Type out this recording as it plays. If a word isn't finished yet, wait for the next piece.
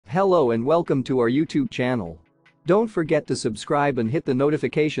Hello and welcome to our YouTube channel. Don't forget to subscribe and hit the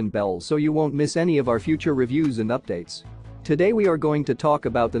notification bell so you won't miss any of our future reviews and updates. Today we are going to talk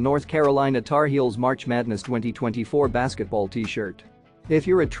about the North Carolina Tar Heels March Madness 2024 basketball t-shirt. If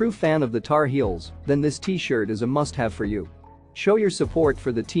you're a true fan of the Tar Heels, then this t-shirt is a must-have for you. Show your support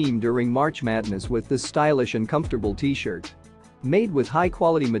for the team during March Madness with this stylish and comfortable t-shirt. Made with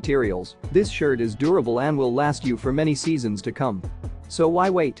high-quality materials, this shirt is durable and will last you for many seasons to come. So why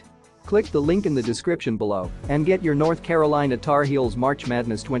wait? Click the link in the description below and get your North Carolina Tar Heels March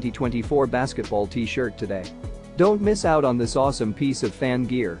Madness 2024 basketball t-shirt today. Don't miss out on this awesome piece of fan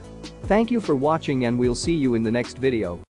gear. Thank you for watching and we'll see you in the next video.